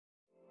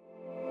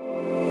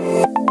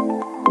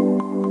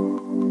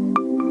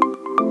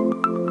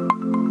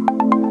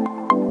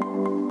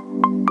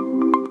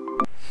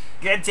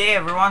Good day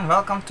everyone,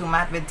 welcome to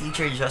Math with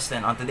Teacher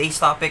Justin. On today's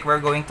topic,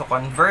 we're going to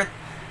convert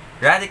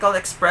radical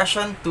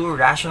expression to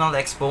rational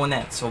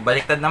exponent. So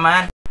baliktad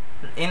naman.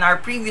 In our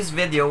previous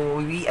video,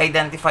 we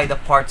identified the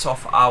parts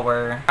of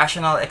our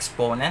rational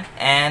exponent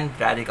and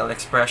radical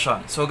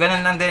expression. So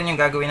ganun lang din yung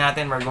gagawin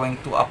natin. We're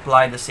going to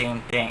apply the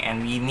same thing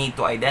and we need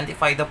to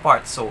identify the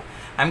parts. So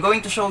I'm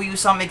going to show you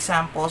some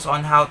examples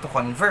on how to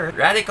convert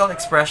radical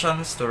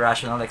expressions to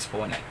rational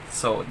exponent.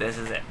 So this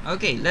is it.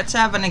 Okay, let's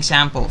have an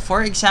example.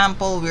 For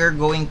example, we're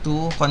going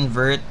to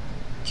convert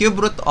cube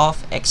root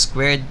of x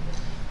squared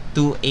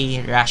to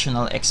a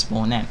rational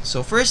exponent.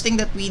 So first thing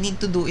that we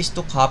need to do is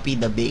to copy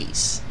the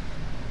base.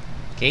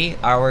 Okay,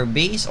 our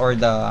base or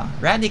the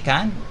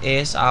radicand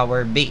is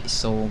our base.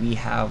 So we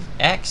have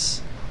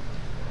x.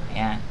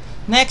 And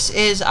next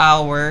is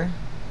our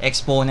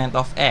exponent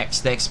of x.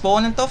 The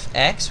exponent of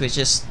x, which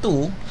is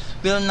 2,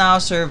 will now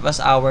serve as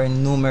our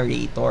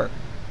numerator.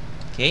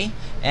 Okay?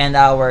 And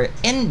our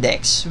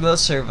index will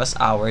serve as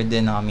our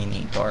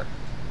denominator.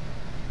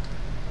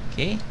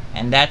 Okay?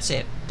 And that's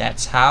it.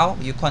 That's how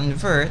you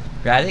convert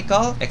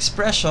radical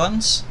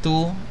expressions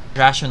to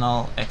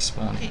rational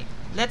exponent. Okay.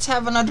 Let's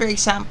have another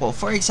example.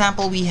 For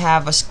example, we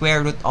have a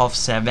square root of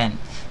 7.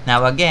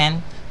 Now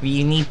again,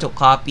 we need to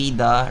copy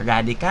the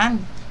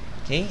radicand.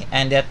 Okay,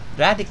 and that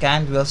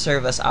radicand will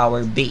serve as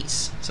our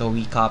base. So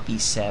we copy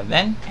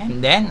 7, and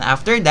then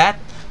after that,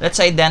 let's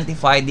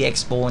identify the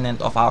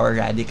exponent of our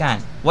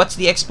radicand. What's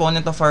the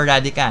exponent of our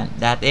radicand?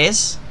 That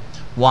is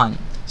 1.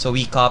 So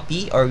we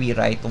copy or we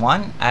write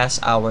 1 as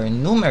our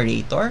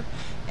numerator,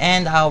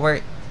 and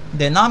our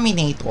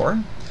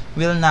denominator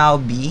will now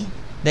be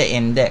the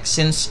index.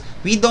 Since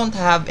we don't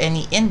have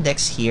any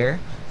index here,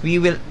 we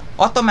will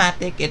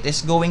it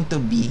is going to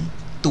be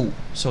 2.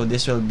 So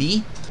this will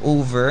be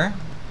over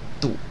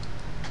 2.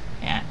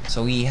 And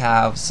so we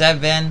have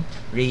 7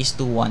 raised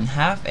to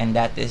 1/2, and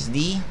that is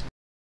the.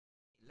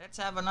 Let's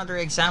have another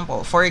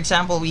example. For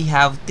example, we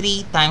have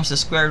 3 times the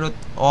square root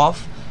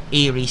of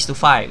a raised to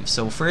 5.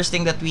 So first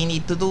thing that we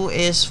need to do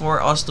is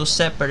for us to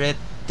separate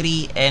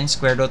 3 and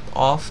square root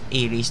of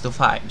a raised to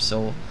 5.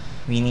 So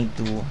we need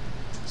to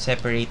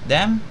separate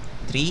them.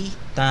 3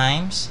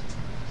 times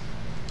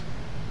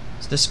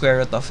the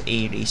square root of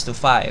a raised to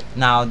 5.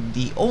 Now,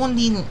 the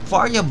only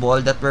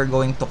variable that we're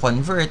going to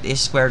convert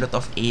is square root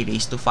of a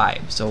raised to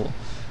 5. So,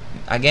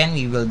 again,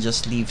 we will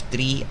just leave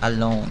 3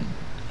 alone.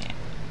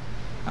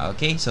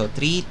 Okay, so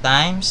 3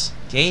 times.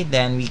 Okay,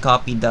 then we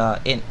copy the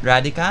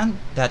radicand.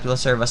 That will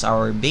serve as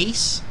our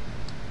base.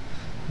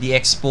 The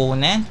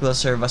exponent will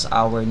serve as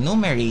our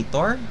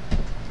numerator.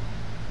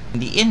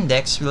 The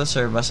index will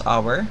serve as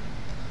our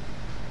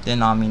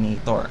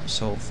denominator.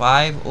 So,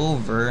 5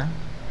 over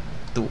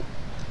 2.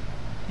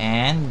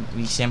 And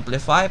we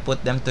simplify,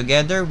 put them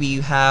together,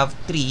 we have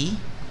 3a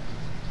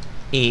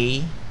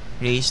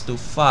raised to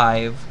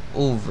 5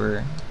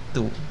 over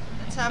 2.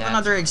 Let's have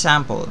another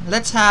example.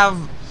 Let's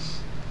have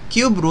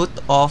cube root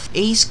of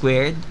a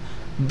squared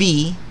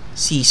b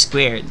c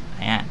squared.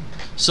 Ayan.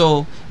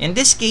 So, in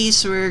this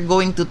case, we're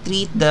going to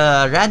treat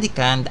the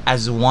radicand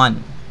as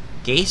 1.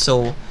 Okay,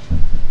 so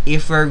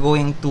if we're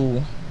going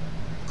to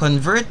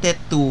convert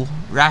it to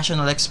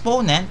rational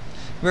exponent,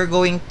 we're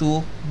going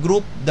to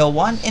group the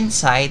 1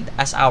 inside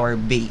as our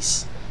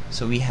base.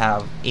 So we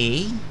have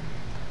a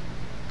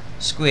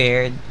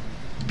squared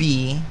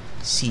b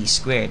c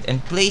squared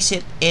and place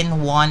it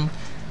in one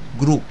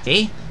group.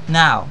 Okay?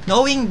 Now,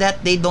 knowing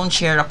that they don't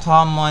share a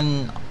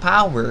common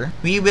power,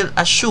 we will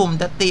assume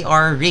that they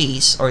are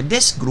raised, or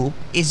this group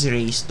is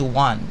raised to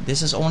 1.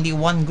 This is only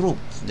one group,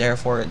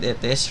 therefore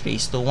it is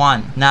raised to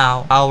 1.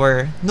 Now,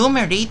 our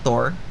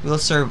numerator will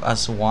serve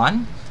as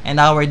 1, and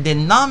our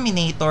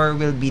denominator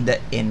will be the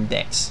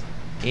index,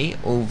 okay,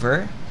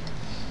 over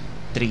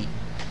 3.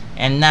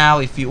 And now,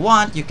 if you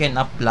want, you can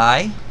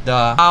apply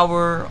the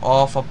power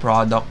of a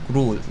product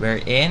rule,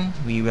 wherein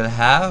we will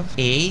have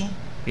a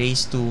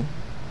raised to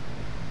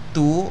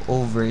 2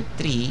 over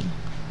 3,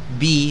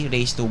 b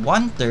raised to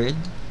 1/3,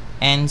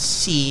 and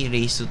c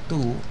raised to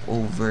 2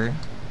 over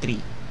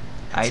 3.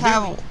 Let's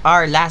have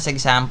our last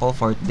example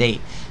for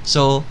today.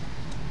 So,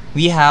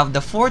 we have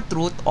the 4th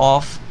root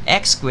of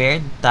x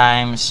squared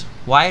times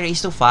y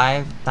raised to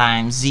 5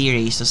 times z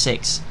raised to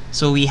 6.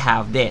 So we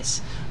have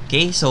this.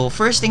 Okay, so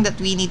first thing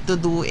that we need to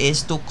do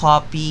is to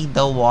copy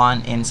the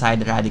 1 inside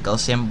the radical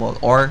symbol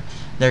or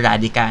the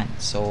radicand.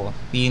 So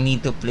we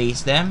need to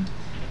place them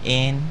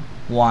in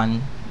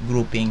one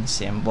grouping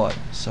symbol.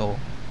 So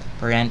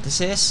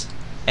parenthesis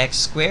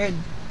x squared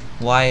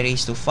y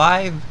raised to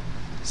 5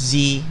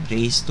 z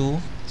raised to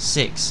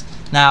 6.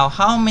 Now,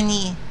 how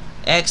many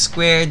x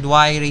squared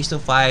y raised to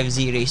 5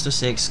 z raised to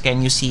 6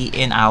 can you see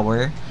in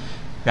our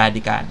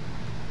radicand?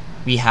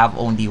 We have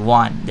only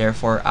 1.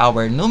 Therefore,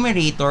 our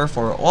numerator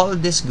for all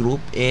this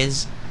group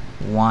is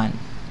 1.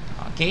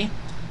 Okay?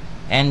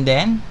 And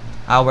then,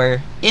 our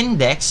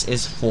index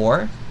is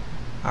 4.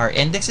 Our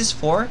index is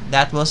 4.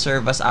 That will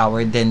serve as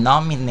our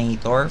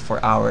denominator for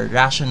our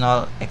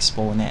rational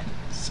exponent.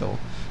 So,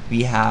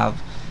 we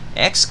have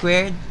x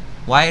squared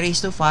y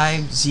raised to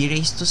 5, z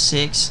raised to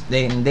 6,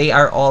 then they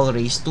are all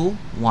raised to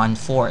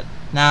 1/4.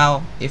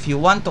 Now, if you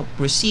want to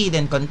proceed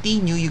and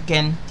continue, you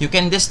can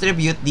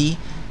distribute the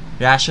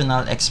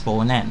rational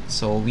exponent.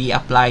 So we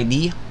apply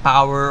the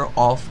power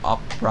of a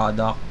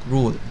product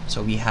rule.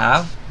 So we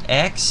have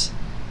x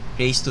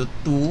raised to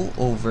 2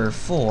 over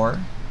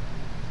 4,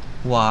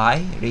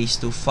 y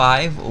raised to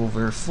 5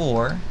 over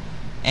 4,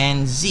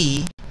 and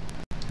z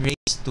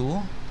raised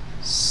to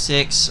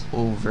 6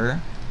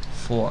 over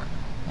 4.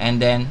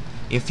 And then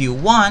if you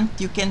want,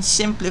 you can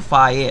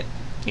simplify it.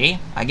 Okay,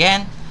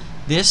 again,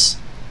 these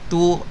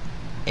two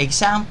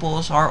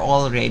examples are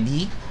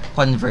already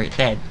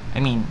converted. I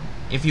mean,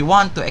 if you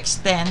want to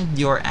extend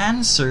your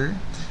answer,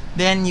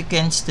 then you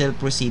can still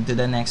proceed to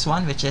the next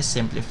one, which is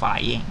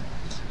simplifying.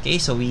 Okay,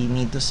 so we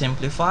need to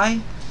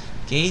simplify.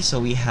 Okay, so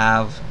we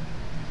have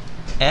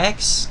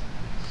x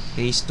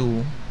raised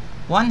to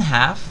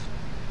 1/2,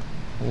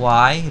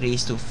 y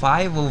raised to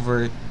 5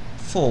 over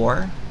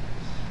 4,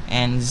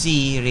 and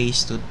z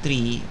raised to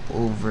 3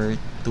 over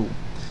 2.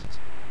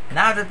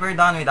 Now that we're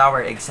done with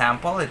our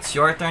example, it's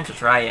your turn to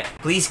try it.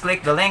 Please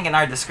click the link in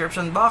our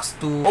description box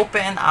to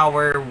open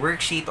our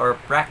worksheet or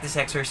practice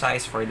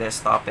exercise for this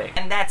topic.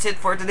 And that's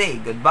it for today.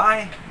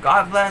 Goodbye,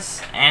 God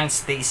bless, and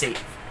stay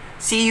safe.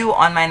 See you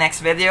on my next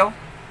video.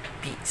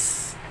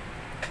 Peace.